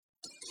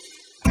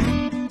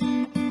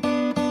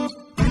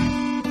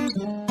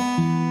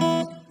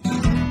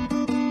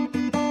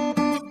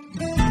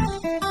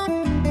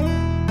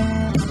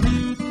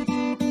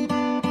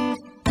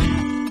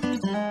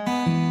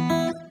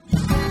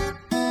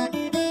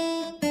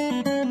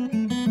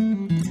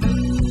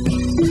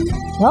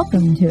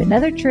Welcome to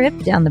another trip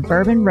down the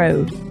Bourbon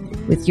Road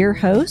with your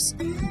hosts,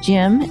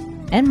 Jim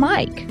and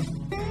Mike.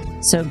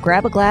 So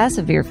grab a glass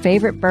of your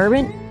favorite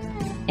bourbon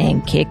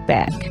and kick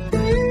back.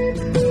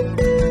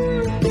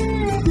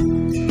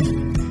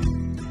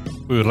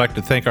 We would like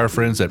to thank our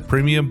friends at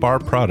Premium Bar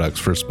Products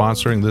for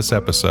sponsoring this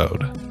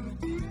episode.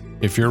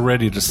 If you're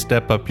ready to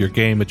step up your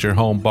game at your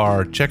home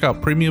bar, check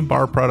out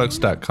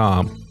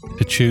PremiumBarProducts.com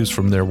to choose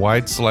from their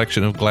wide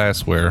selection of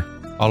glassware,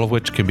 all of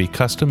which can be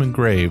custom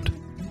engraved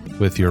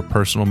with your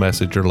personal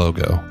message or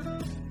logo.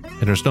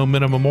 And there's no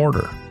minimum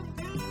order.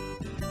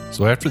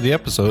 So after the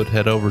episode,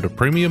 head over to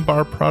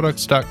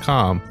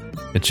PremiumBarProducts.com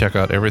and check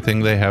out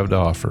everything they have to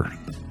offer.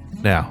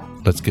 Now,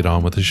 let's get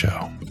on with the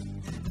show.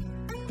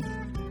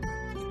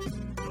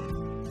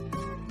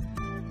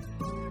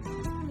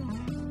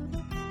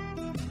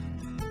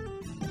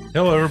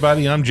 Hello,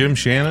 everybody. I'm Jim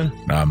Shannon.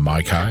 I'm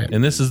Mike Hyatt.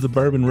 And this is the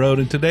Bourbon Road.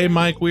 And today,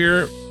 Mike,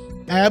 we're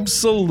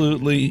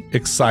absolutely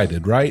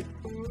excited, right?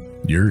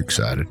 You're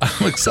excited.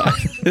 I'm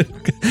excited.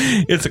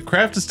 It's a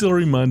Craft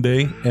Distillery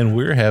Monday, and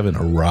we're having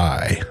a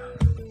rye.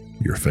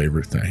 Your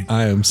favorite thing.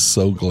 I am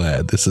so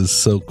glad. This is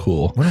so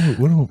cool.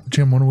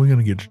 Jim, when are we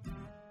going to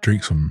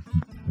drink some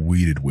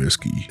weeded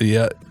whiskey?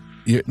 Yeah,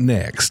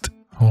 next.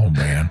 Oh,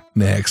 man.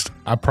 Next.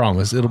 I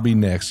promise. It'll be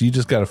next. You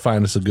just got to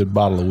find us a good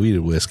bottle of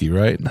weeded whiskey,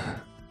 right?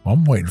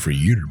 I'm waiting for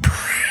you to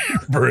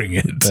bring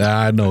it.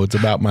 I know. It's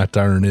about my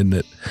turn, isn't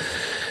it?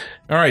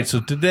 All right. So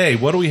today,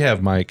 what do we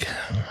have, Mike?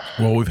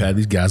 Well, we've had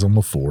these guys on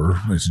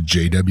before. It's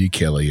J.W.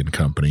 Kelly and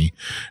Company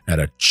out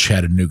of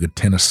Chattanooga,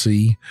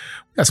 Tennessee.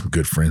 We got some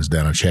good friends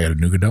down in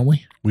Chattanooga, don't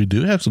we? We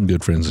do have some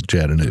good friends in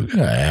Chattanooga.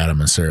 Yeah, Adam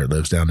and Sarah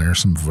lives down there.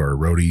 Some of our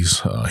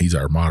roadies. He's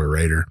our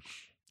moderator.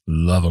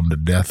 Love him to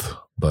death.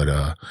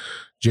 But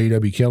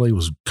J.W. Kelly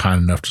was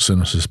kind enough to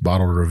send us this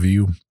bottle to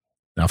review.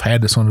 Now, I've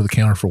had this under the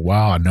counter for a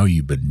while. I know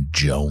you've been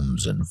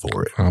jonesing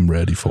for it. I'm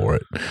ready for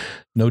it.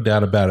 No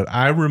doubt about it.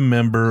 I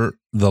remember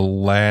the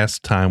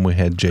last time we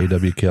had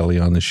J.W. Kelly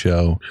on the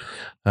show.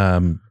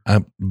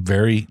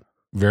 Very,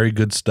 very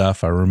good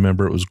stuff. I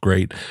remember it was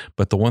great.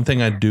 But the one thing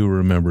I do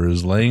remember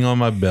is laying on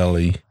my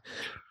belly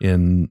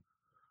in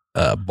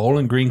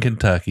Bowling Green,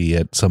 Kentucky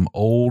at some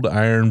old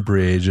iron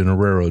bridge in a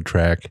railroad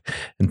track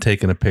and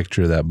taking a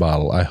picture of that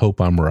bottle. I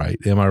hope I'm right.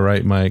 Am I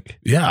right, Mike?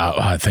 Yeah,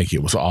 I think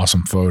it was an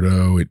awesome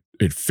photo. It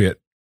fit.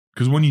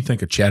 Because when you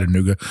think of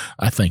Chattanooga,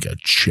 I think of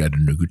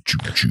Chattanooga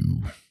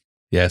choo-choo.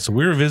 Yeah, so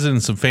we were visiting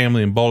some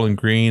family in Bowling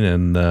Green,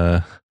 and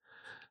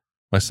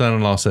my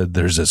son-in-law said,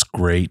 there's this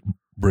great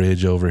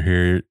bridge over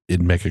here.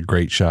 It'd make a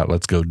great shot.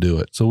 Let's go do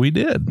it. So we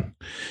did.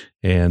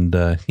 And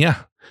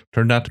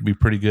turned out to be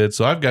pretty good.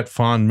 So I've got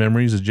fond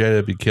memories of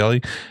J.W.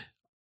 Kelly.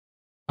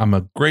 I'm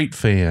a great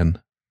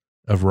fan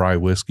of rye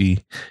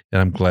whiskey,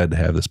 and I'm glad to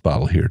have this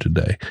bottle here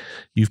today.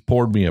 You've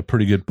poured me a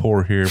pretty good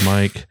pour here,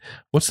 Mike.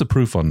 What's the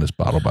proof on this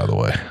bottle, by the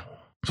way?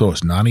 So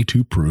it's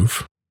 92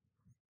 proof.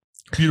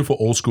 Beautiful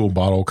old school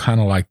bottle,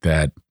 kind of like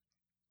that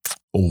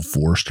Old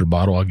Forester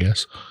bottle, I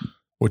guess.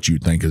 What you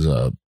think is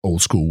a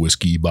old school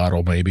whiskey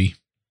bottle, maybe.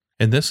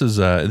 And this has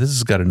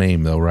got a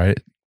name, though, right?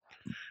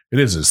 It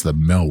is. It's the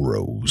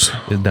Melrose.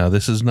 Now,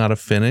 this is not a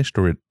finished,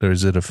 or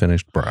is it a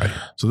finished rye?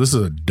 So this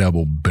is a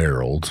double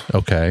barreled.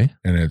 Okay.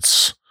 And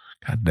it's,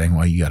 God dang,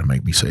 why you got to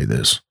make me say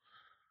this?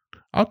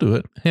 I'll do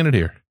it. Hand it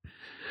here.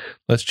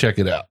 Let's check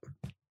it out.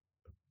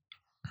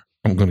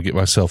 I'm going to get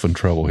myself in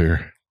trouble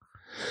here.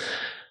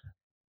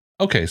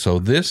 Okay, so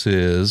this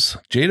is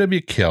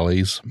J.W.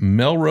 Kelly's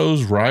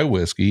Melrose Rye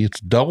Whiskey. It's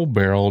double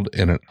barreled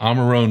in an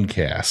Amarone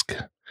cask.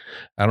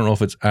 I don't know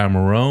if it's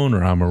Amarone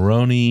or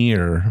Amarone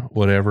or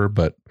whatever,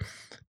 but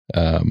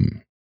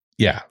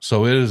yeah.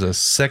 So it is a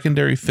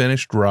secondary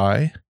finished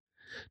rye,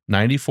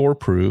 94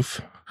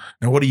 proof.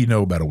 Now, what do you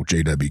know about old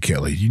J.W.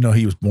 Kelly? You know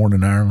he was born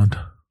in Ireland?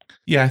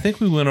 Yeah, I think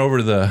we went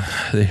over the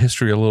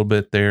history a little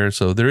bit there.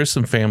 So there is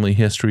some family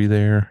history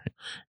there.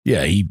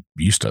 Yeah, he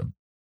used to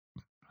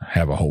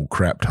have a whole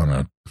crap ton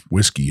of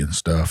whiskey and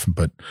stuff.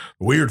 But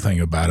the weird thing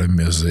about him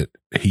is that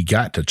he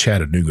got to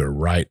Chattanooga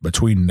right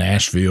between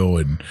Nashville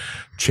and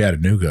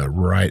Chattanooga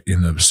right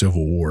in the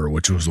Civil War,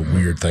 which was a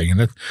weird thing.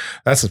 And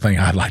that's the thing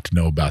I'd like to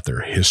know about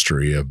their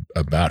history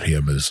about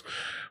him is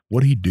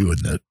what did he do in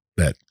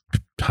that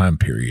time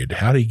period?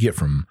 How did he get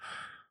from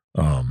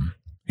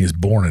he was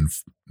born in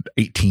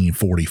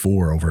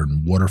 1844 over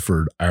in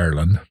Waterford,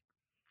 Ireland.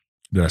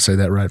 Did I say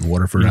that right?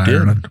 Waterford,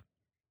 Ireland.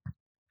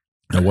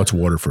 Now, what's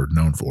Waterford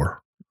known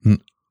for?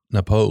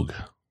 Napogue.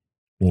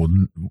 Well,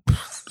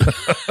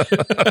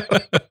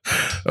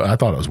 I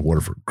thought it was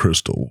Waterford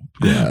Crystal.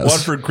 Yes.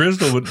 Waterford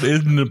Crystal, but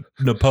isn't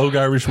Napogue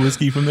Irish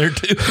whiskey from there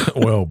too?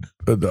 Well,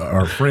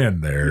 our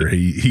friend there,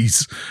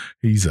 he's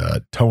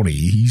Tony.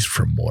 He's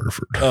from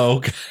Waterford. Oh,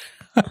 okay.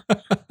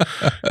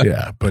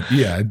 Yeah, but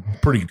yeah,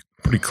 pretty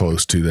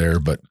close to there.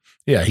 But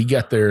yeah, he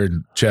got there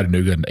in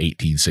Chattanooga in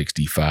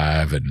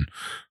 1865, and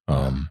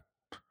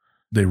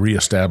they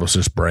reestablished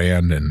this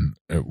brand, and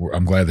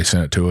I'm glad they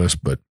sent it to us.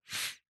 But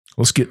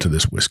let's get to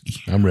this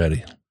whiskey. I'm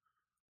ready.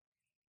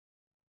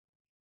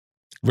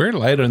 Very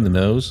light on the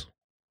nose.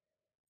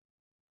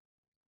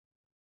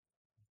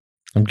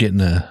 I'm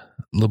getting a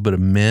little bit of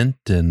mint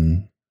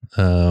and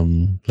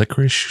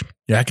licorice.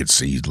 Yeah, I could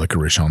see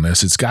licorice on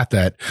this. It's got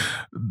that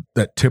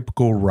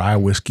typical rye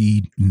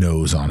whiskey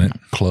nose on it.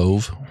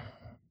 Clove.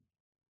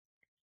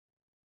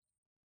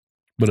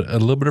 But a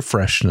little bit of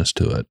freshness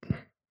to it.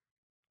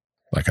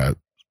 Like a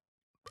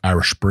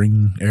Irish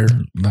Spring air?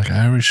 Like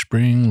Irish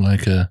Spring,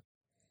 like a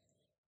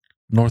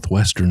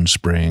Northwestern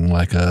Spring,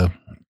 like a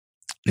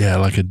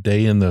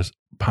day in the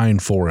pine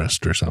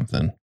forest or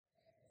something.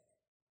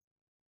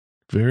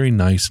 Very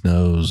nice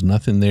nose.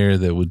 Nothing there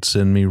that would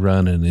send me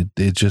running.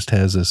 It just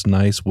has this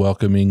nice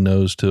welcoming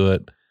nose to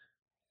it.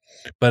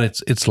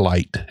 But it's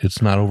light.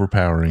 It's not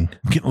overpowering.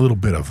 I'm getting a little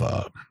bit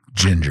of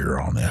ginger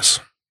on this.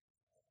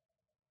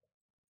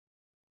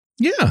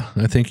 Yeah,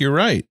 I think you're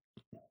right.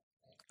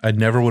 I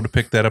never would have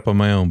picked that up on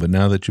my own, but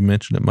now that you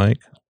mention it, Mike.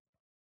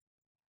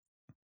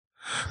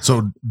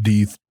 So do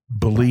you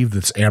believe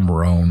that's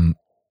Amarone,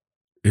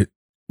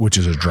 which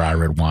is a dry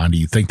red wine? Do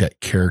you think that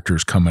character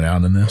is coming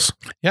out in this?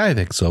 Yeah, I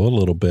think so, a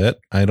little bit.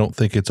 I don't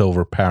think it's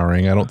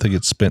overpowering. I don't think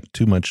it's spent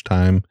too much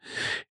time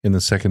in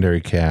the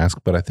secondary cask,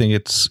 but I think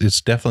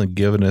it's definitely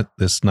given it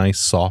this nice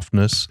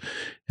softness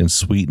and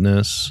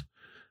sweetness,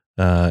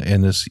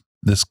 and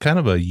this kind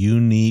of a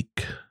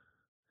unique,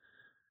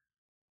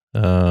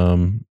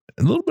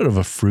 a little bit of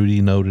a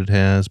fruity note it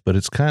has, but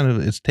it's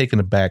taken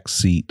a back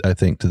seat, I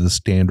think, to the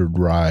standard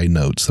rye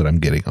notes that I'm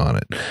getting on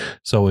it.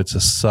 So it's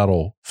a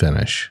subtle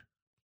finish.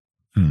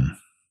 Being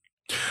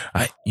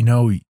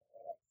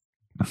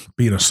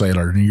a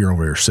sailor, you're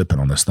over here sipping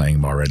on this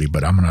thing already,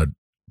 but I'm going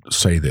to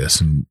say this,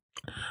 and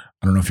I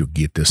don't know if you'll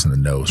get this in the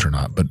nose or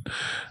not, but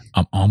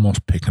I'm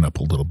almost picking up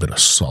a little bit of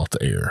salt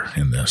air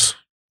in this.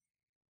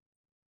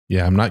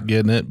 Yeah, I'm not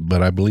getting it,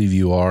 but I believe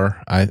you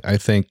are. I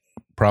think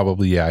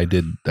probably, yeah, I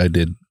did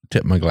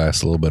tip my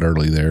glass a little bit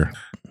early there.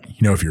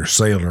 If you're a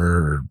sailor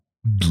or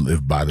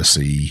live by the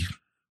sea,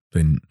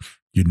 then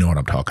you know what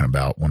I'm talking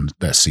about when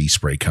that sea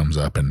spray comes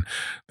up, and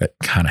that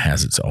kind of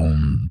has its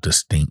own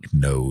distinct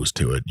nose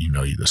to it.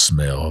 The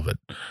smell of it.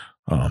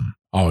 I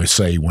always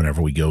say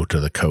whenever we go to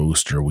the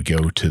coast or we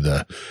go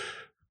to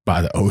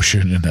by the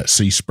ocean and that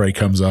sea spray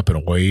comes up in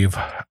a wave,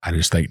 I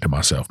just think to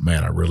myself,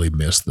 man, I really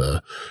miss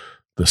the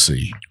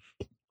sea.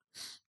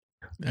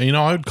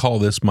 I would call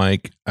this,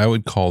 Mike,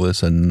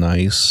 a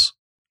nice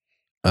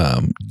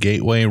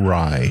gateway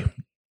rye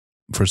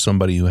for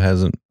somebody who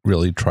hasn't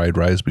really tried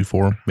ryes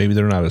before. Maybe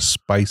they're not a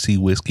spicy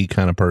whiskey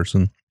kind of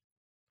person,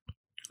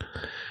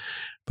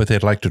 but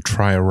they'd like to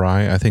try a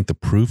rye. I think the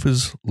proof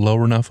is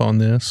low enough on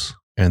this,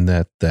 and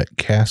that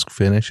cask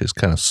finish has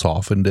kind of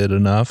softened it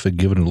enough and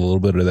given it a little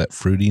bit of that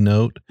fruity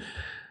note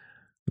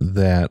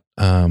that,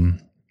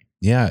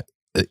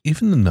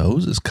 even the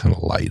nose is kind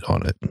of light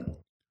on it.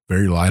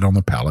 Very light on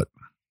the palate.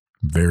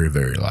 Very,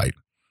 very light.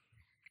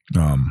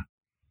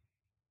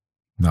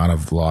 Not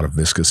a lot of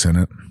viscous in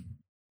it.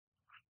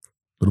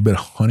 A little bit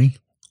of honey.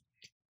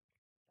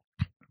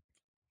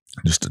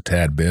 Just a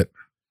tad bit.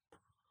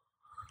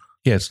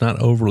 Yeah, it's not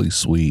overly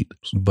sweet,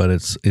 but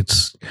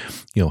it's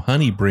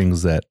honey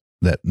brings that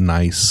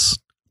nice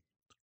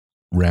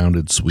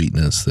rounded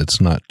sweetness that's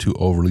not too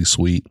overly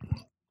sweet.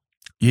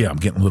 Yeah, I'm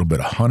getting a little bit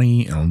of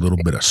honey and a little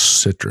bit of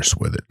citrus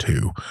with it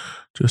too.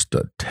 Just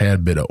a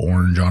tad bit of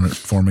orange on it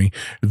for me.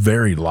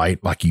 Very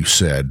light, like you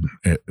said,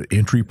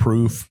 entry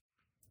proof.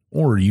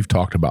 Or you've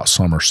talked about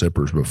summer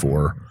sippers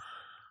before.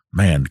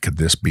 Man, could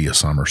this be a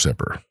summer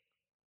sipper?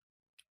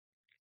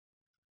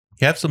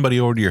 You have somebody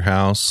over to your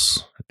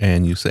house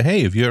and you say,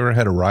 hey, have you ever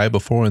had a rye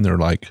before? And they're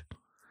like,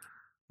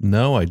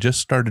 no, I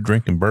just started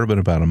drinking bourbon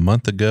about a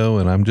month ago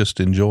and I'm just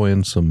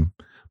enjoying some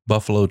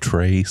Buffalo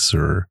Trace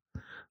or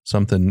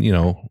something,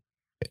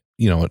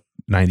 at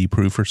 90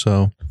 proof or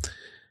so.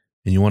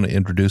 And you want to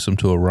introduce them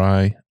to a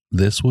rye,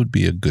 this would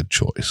be a good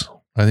choice.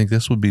 I think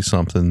this would be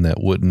something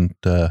that wouldn't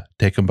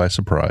take them by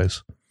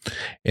surprise.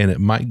 And it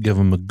might give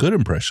them a good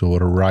impression of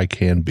what a rye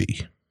can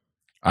be.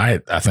 I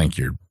think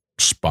you're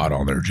spot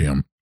on there,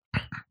 Jim.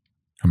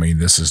 I mean,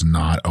 this is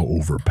not an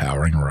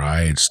overpowering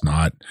rye. It's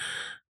not,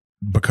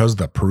 because of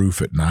the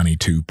proof at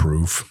 92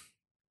 proof,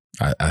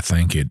 I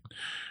think it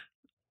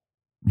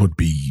would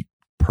be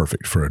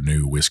perfect for a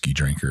new whiskey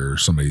drinker or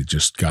somebody that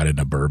just got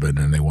into bourbon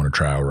and they want to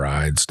try a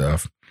rye and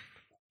stuff.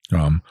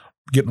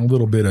 Getting a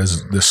little bit,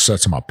 as this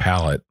sets on my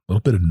palate, a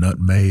little bit of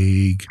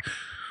nutmeg,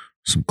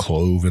 some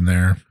clove in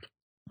there,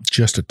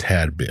 just a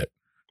tad bit.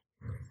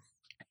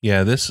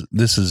 Yeah, this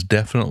is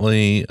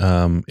definitely,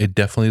 it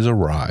definitely is a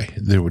rye.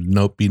 There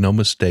would be no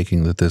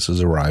mistaking that this is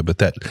a rye, but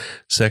that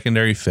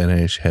secondary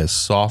finish has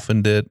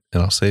softened it.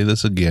 And I'll say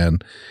this again,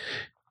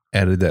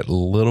 added that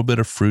little bit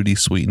of fruity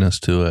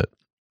sweetness to it.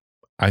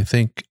 I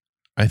think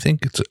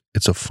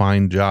it's a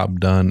fine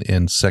job done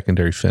in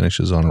secondary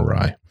finishes on a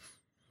rye.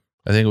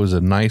 I think it was a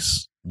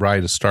nice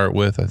rye to start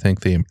with. I think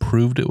they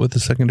improved it with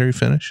the secondary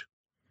finish.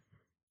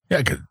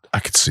 Yeah, I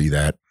could see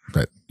that,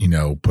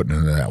 putting it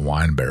into that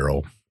wine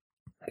barrel,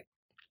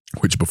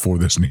 which before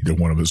this, neither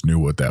one of us knew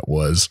what that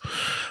was,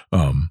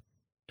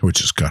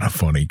 which is kind of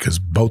funny because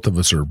both of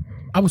us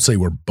I would say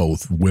we're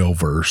both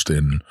well-versed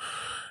in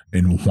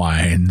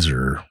wines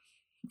or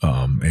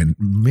and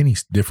many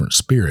different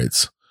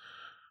spirits.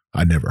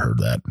 I never heard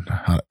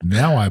that.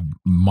 Now I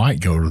might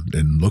go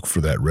and look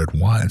for that red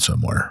wine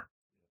somewhere.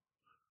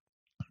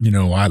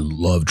 I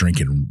love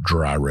drinking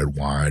dry red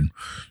wine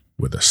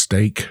with a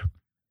steak.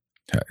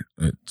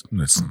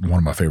 It's one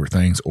of my favorite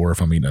things. Or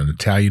if I'm eating an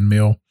Italian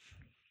meal,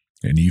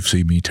 and you've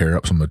seen me tear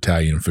up some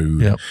Italian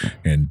food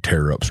and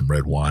tear up some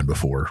red wine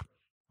before.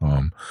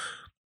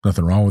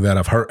 Nothing wrong with that.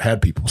 I've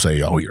had people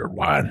say, "Oh, you're a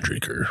wine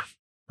drinker."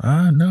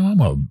 No,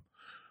 I'm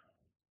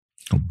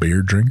a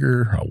beer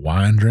drinker, a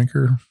wine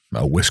drinker,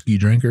 a whiskey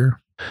drinker.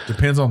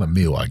 Depends on the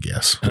meal, I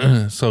guess.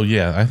 So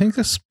yeah, I think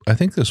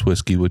this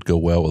whiskey would go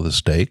well with a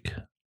steak.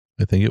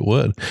 I think it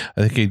would.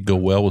 I think it'd go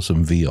well with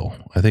some veal.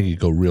 I think it'd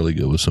go really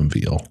good with some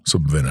veal.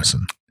 Some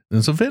venison.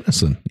 And some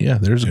venison. Yeah,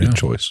 there's a good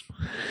choice.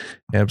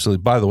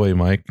 Absolutely. By the way,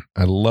 Mike,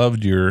 I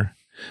loved your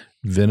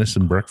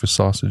venison breakfast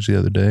sausage the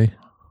other day.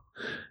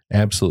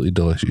 Absolutely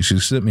delicious. You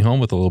sent me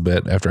home with a little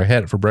bit after I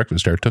had it for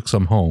breakfast. I took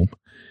some home,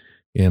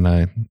 and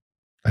I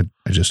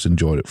just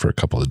enjoyed it for a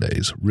couple of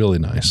days. Really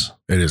nice.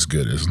 It is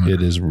good, isn't it?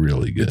 It is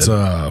really good. It's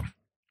a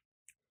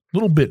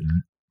little bit.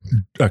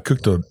 I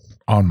cooked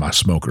on my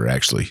smoker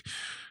actually,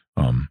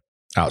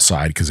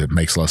 outside because it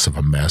makes less of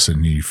a mess.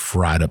 And you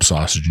fried up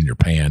sausage in your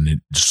pan,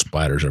 it just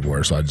splatters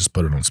everywhere. So I just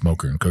put it on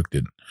smoker and cooked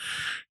it.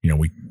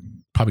 We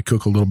probably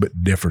cook a little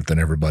bit different than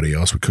everybody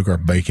else. We cook our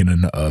bacon in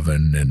the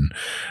oven and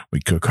we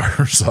cook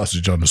our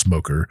sausage on the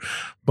smoker.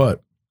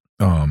 But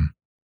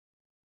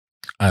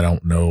I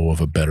don't know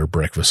of a better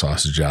breakfast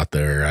sausage out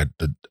there.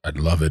 I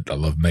love it. I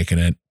love making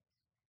it.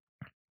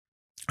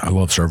 I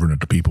love serving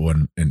it to people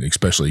and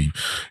especially,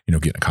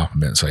 getting a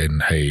compliment saying,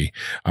 "Hey,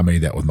 I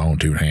made that with my own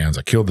two hands.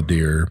 I killed the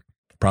deer,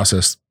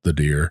 processed the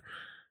deer,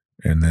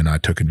 and then I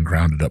took it and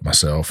ground it up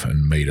myself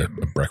and made a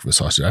breakfast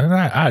sausage." And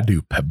I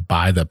do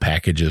buy the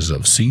packages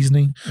of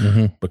seasoning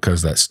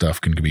because that stuff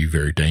can be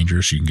very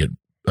dangerous. You can get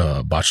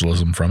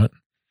botulism from it,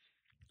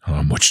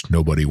 which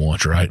nobody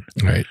wants, right?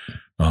 Right.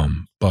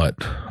 But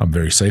I'm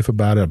very safe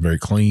about it. I'm very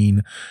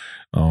clean.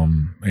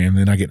 And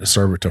then I get to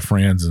serve it to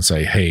friends and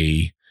say,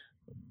 "Hey,"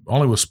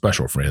 only with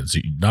special friends.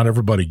 Not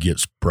everybody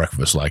gets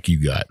breakfast like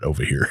you got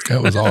over here.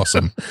 That was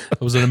awesome.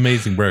 It was an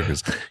amazing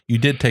breakfast. You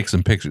did take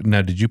some pictures.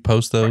 Now, did you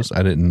post those?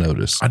 I didn't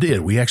notice. I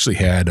did. We actually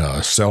had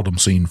Seldom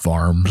Seen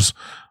Farms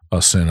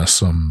sent us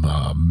some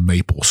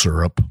maple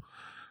syrup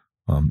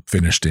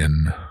finished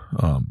in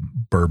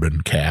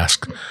bourbon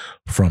cask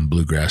from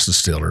Bluegrass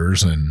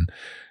Distillers. And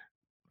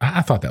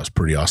I thought that was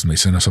pretty awesome. They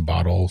sent us a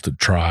bottle to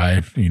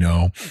try,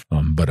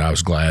 but I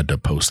was glad to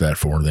post that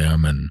for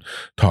them and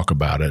talk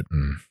about it.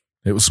 And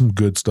it was some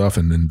good stuff.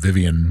 And then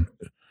Vivian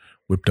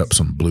whipped up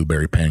some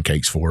blueberry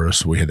pancakes for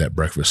us. We had that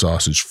breakfast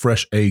sausage,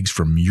 fresh eggs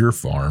from your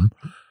farm.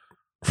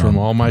 From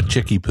all my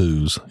chickie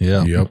poos.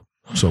 Yeah. Yep.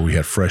 So we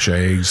had fresh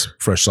eggs,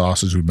 fresh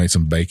sausage. We made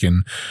some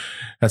bacon,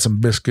 had some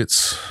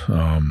biscuits.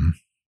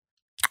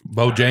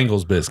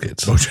 Bojangles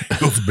biscuits.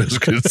 Bojangles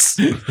biscuits.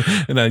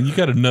 And you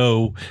got to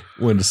know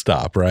when to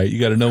stop, right? You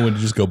got to know when to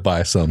just go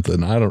buy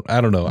something. I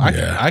don't know.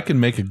 I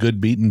can make a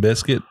good beaten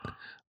biscuit,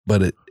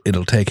 but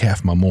it'll take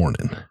half my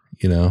morning,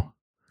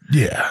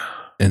 Yeah.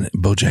 And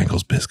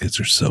Bojangles biscuits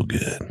are so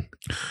good.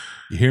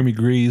 You hear me,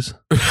 Grease?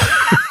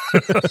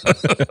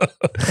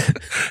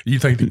 You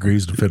think the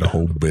Grease would fit a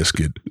whole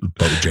biscuit,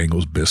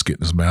 Bojangles biscuit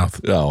in his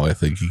mouth? Oh, I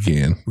think he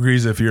can.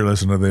 Grease, if you're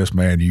listening to this,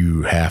 man,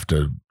 you have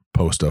to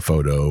post a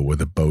photo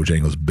with a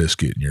Bojangles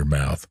biscuit in your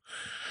mouth.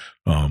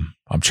 I'm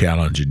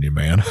challenging you,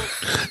 man.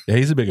 Yeah,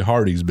 he's a big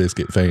Hardee's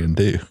biscuit fan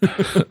too.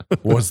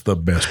 What's the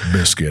best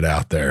biscuit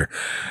out there?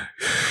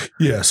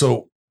 Yeah,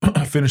 so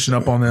finishing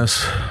up on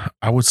this,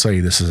 I would say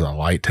this is a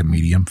light to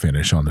medium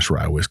finish on this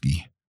rye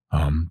whiskey.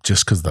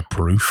 Just because the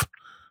proof,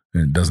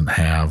 and it doesn't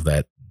have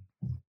that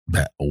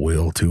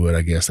oil to it,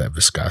 I guess, that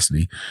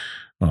viscosity.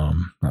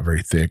 Not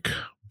very thick,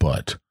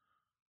 but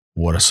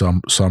what a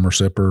summer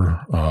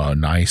sipper.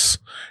 Nice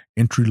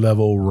entry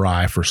level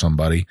rye for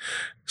somebody.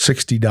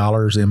 $60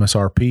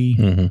 MSRP.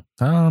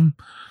 Mm-hmm.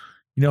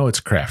 It's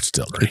craft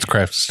distillery. It's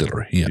craft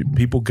distillery. Yeah.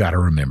 People got to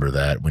remember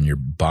that when you're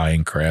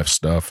buying craft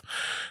stuff,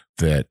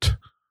 that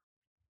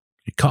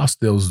it costs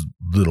those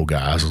little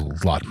guys a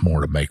lot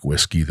more to make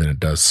whiskey than it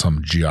does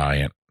some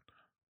giant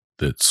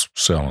that's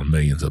selling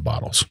millions of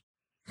bottles.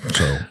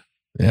 So,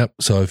 yep.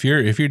 So if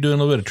you're doing a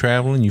little bit of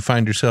traveling, you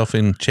find yourself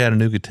in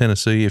Chattanooga,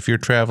 Tennessee. If you're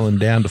traveling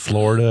down to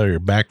Florida, or you're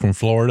back from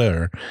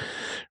Florida,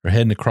 or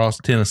heading across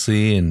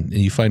Tennessee, and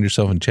you find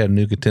yourself in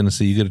Chattanooga,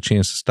 Tennessee, you get a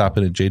chance to stop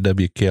in at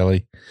J.W.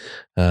 Kelly.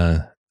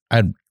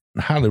 I'd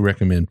highly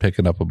recommend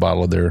picking up a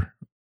bottle of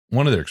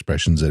one of their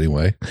expressions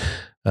anyway.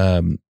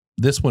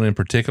 This one in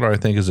particular, I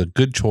think, is a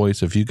good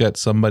choice if you got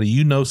somebody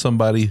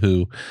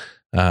who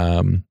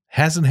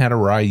hasn't had a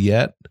rye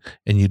yet,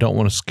 and you don't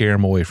want to scare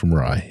them away from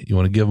rye. You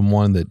want to give them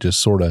one that just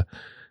sort of a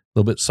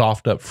little bit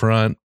soft up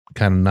front,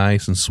 kind of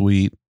nice and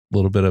sweet, a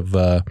little bit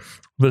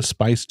of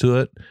spice to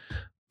it,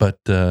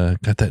 but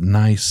got that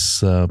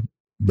nice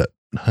but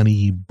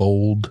honey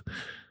bold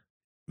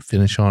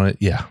finish on it.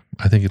 Yeah,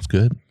 I think it's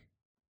good.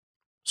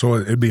 So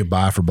it'd be a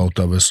buy for both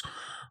of us.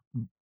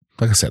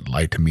 Like I said,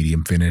 light to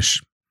medium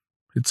finish.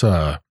 It's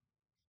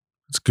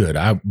good.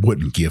 I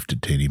wouldn't gift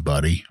it to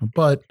anybody,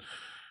 but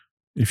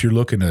if you're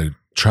looking to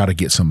try to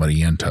get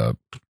somebody into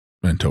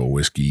a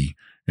whiskey,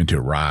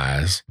 into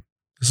ryes,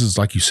 this is,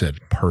 like you said,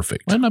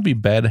 perfect. Might not be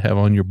bad to have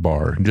on your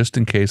bar, just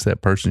in case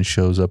that person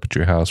shows up at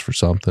your house for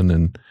something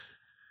and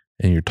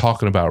you're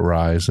talking about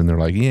ryes and they're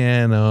like,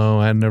 yeah, no,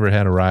 I've never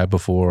had a rye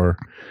before.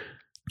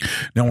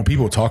 Now, when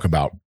people talk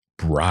about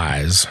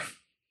ryes,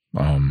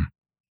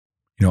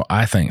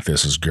 I think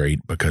this is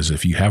great because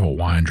if you have a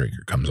wine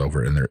drinker comes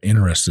over and they're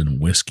interested in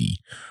whiskey,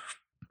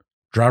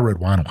 dry red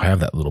wine will have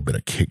that little bit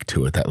of kick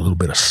to it, that little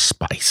bit of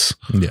spice.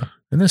 Yeah.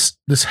 And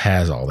this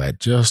has all that,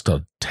 just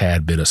a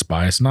tad bit of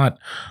spice, not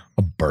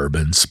a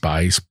bourbon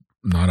spice,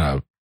 not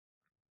a,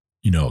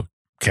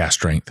 cast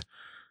strength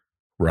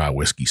rye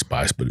whiskey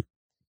spice, but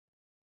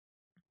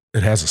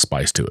it has a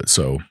spice to it.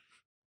 So,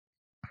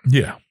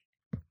 yeah.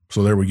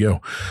 So there we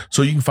go.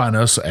 So you can find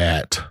us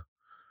at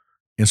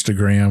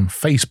Instagram,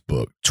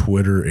 Facebook,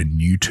 Twitter, and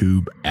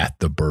YouTube at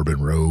The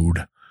Bourbon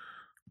Road.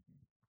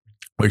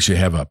 We actually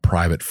have a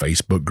private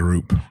Facebook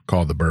group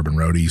called The Bourbon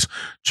Roadies.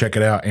 Check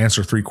it out.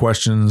 Answer 3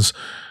 questions.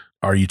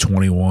 Are you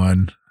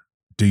 21?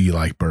 Do you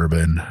like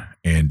bourbon?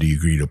 And do you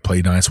agree to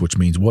play nice? Which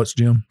means what,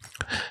 Jim?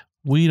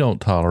 We don't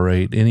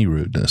tolerate any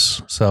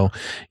rudeness. So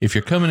if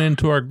you're coming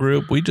into our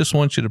group, we just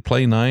want you to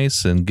play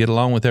nice and get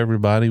along with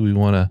everybody. We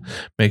want to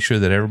make sure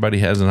that everybody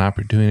has an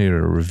opportunity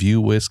to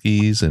review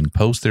whiskeys and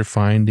post their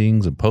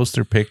findings and post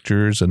their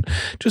pictures and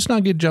just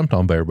not get jumped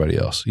on by everybody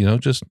else.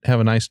 Just have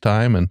a nice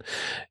time. And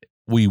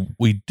we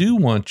do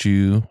want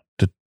you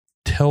to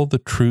tell the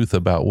truth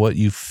about what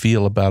you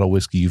feel about a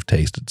whiskey you've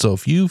tasted. So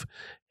if you've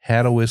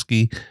had a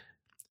whiskey,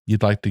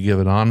 you'd like to give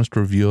an honest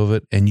review of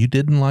it and you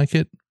didn't like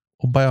it,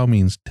 well, by all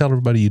means, tell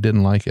everybody you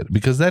didn't like it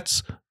because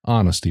that's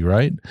honesty,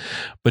 right?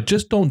 But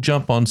just don't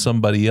jump on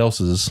somebody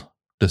else's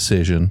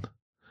decision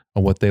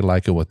on what they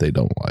like and what they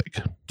don't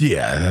like.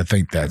 Yeah, I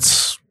think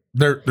that's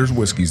there's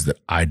whiskeys that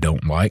I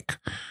don't like,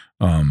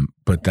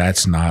 but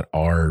that's not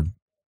our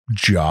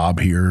job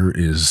here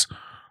is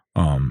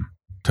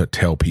to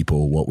tell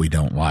people what we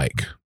don't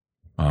like.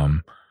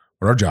 What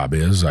our job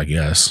is, I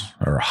guess,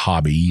 or a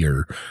hobby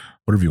or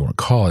whatever you want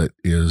to call it,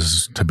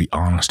 is to be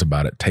honest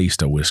about it,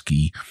 taste a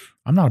whiskey.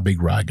 I'm not a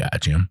big rye guy,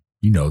 Jim.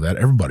 You know that.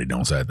 Everybody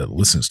knows that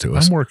listens to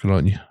us. I'm working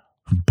on you.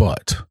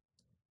 But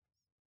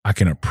I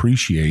can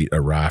appreciate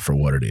a rye for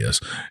what it is.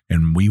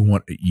 And we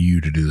want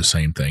you to do the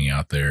same thing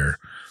out there.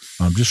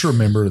 Just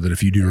remember that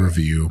if you do a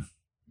review,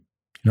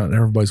 not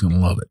everybody's going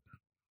to love it.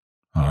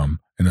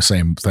 And the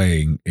same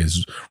thing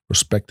is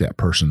respect that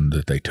person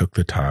that they took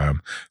the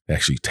time, they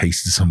actually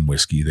tasted some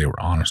whiskey. They were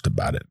honest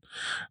about it.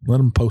 Let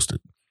them post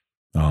it.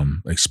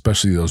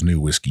 Especially those new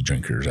whiskey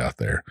drinkers out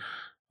there.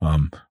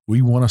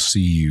 We want to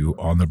see you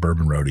on the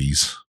Bourbon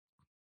Roadies.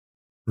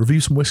 Review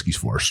some whiskeys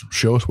for us.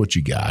 Show us what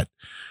you got.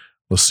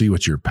 Let's see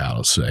what your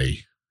palates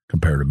say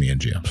compared to me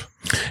and Jim's.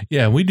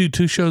 Yeah, we do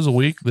 2 shows a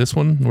week. This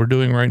one we're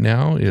doing right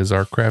now is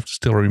our Craft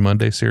Distillery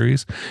Monday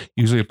series.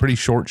 Usually a pretty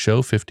short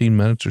show, 15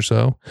 minutes or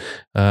so.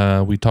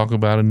 We talk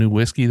about a new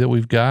whiskey that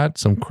we've got,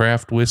 some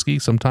craft whiskey.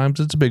 Sometimes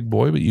it's a big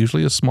boy, but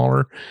usually a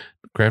smaller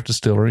craft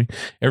distillery.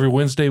 Every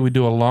Wednesday we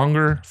do a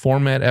longer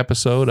format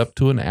episode up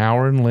to an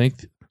hour in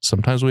length.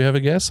 Sometimes we have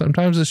a guest.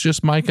 Sometimes it's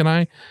just Mike and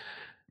I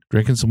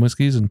drinking some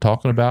whiskeys and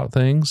talking about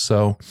things.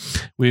 So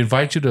we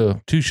invite you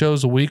to 2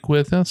 shows a week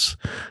with us.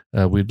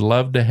 We'd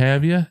love to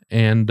have you.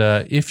 And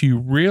if you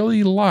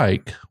really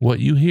like what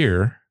you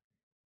hear.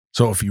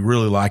 So if you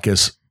really like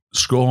us,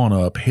 scroll on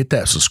up, hit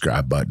that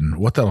subscribe button.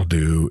 What that'll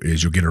do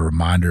is you'll get a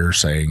reminder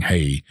saying,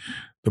 hey,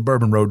 the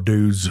Bourbon Road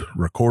dudes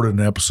recorded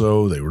an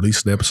episode. They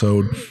released an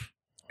episode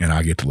and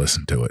I get to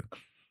listen to it.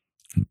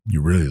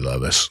 You really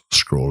love us,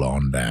 scroll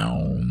on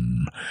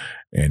down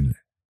and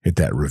hit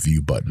that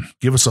review button.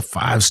 Give us a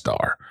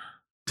 5-star.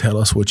 Tell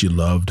us what you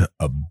loved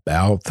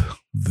about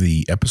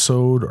the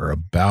episode or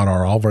about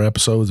all of our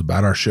episodes,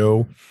 about our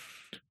show.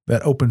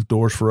 That opens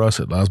doors for us.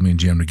 It allows me and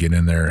Jim to get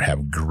in there,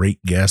 have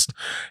great guests,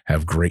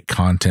 have great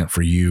content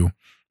for you,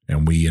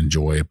 and we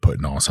enjoy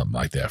putting on something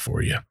like that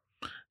for you.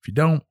 If you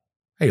don't,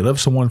 hey, leave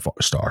us a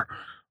 1-star.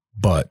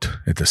 But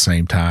at the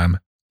same time,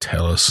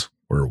 tell us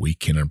where we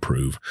can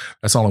improve.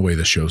 That's the only way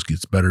the show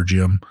gets better,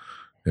 Jim,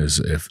 is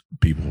if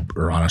people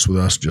are honest with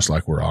us, just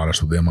like we're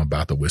honest with them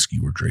about the whiskey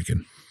we're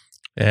drinking.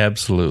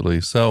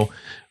 Absolutely. So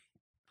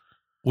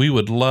we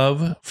would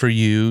love for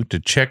you to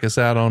check us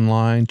out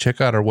online,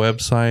 check out our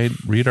website,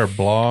 read our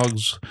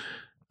blogs,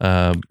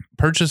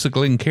 purchase a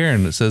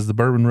Glencairn that says the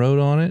Bourbon Road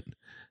on it.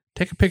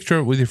 Take a picture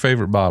of it with your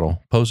favorite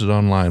bottle. Post it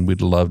online.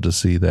 We'd love to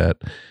see that.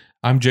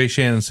 I'm Jay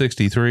Shannon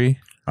 63.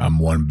 I'm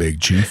One Big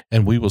Chief.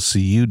 And we will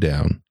see you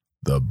down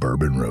the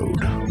Bourbon Road.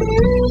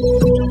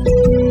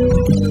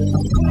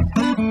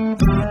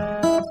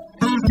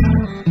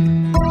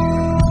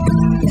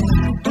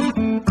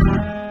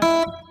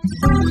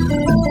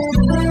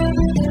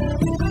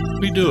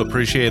 We do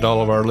appreciate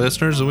all of our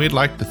listeners, and we'd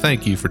like to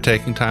thank you for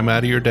taking time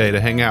out of your day to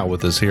hang out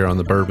with us here on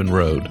the Bourbon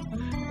Road.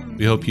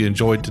 We hope you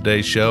enjoyed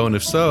today's show, and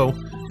if so,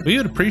 we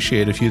would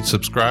appreciate if you'd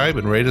subscribe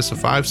and rate us a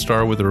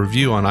 5-star with a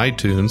review on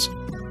iTunes.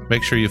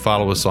 Make sure you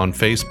follow us on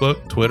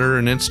Facebook, Twitter,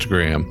 and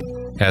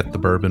Instagram at The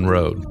Bourbon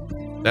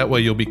Road. That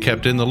way you'll be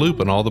kept in the loop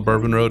on all the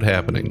Bourbon Road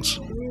happenings.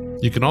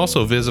 You can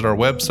also visit our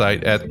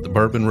website at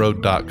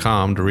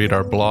thebourbonroad.com to read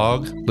our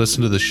blog,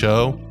 listen to the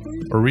show,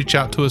 or reach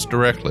out to us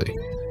directly.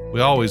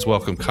 We always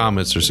welcome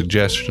comments or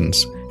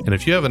suggestions, and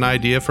if you have an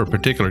idea for a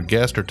particular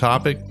guest or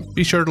topic,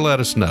 be sure to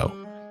let us know.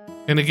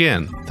 And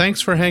again,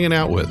 thanks for hanging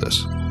out with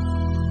us.